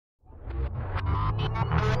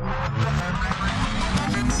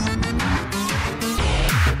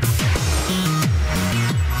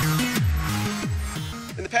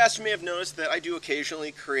past, you may have noticed that I do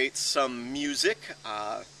occasionally create some music.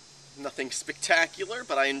 Nothing spectacular,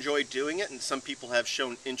 but I enjoy doing it, and some people have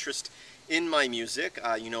shown interest in my music.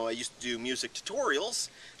 You know, I used to do music tutorials,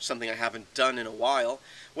 something I haven't done in a while.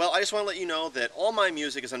 Well, I just want to let you know that all my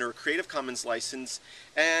music is under a Creative Commons license,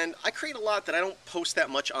 and I create a lot that I don't post that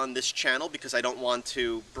much on this channel because I don't want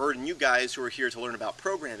to burden you guys who are here to learn about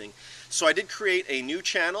programming. So I did create a new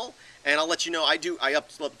channel, and I'll let you know I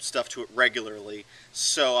upload stuff to it regularly.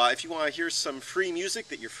 So if you want to hear some free music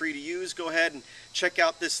that you're free to use, go ahead and check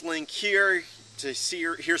out this link here to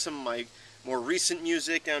hear some of my more recent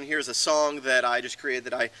music. Down here is a song that I just created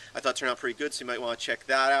that I thought turned out pretty good, so you might want to check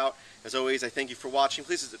that out. As always, I thank you for watching.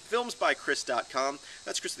 Please visit filmsbychris.com.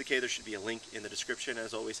 That's Chris with a K. There should be a link in the description.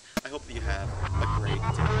 As always, I hope that you have a great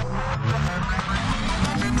day.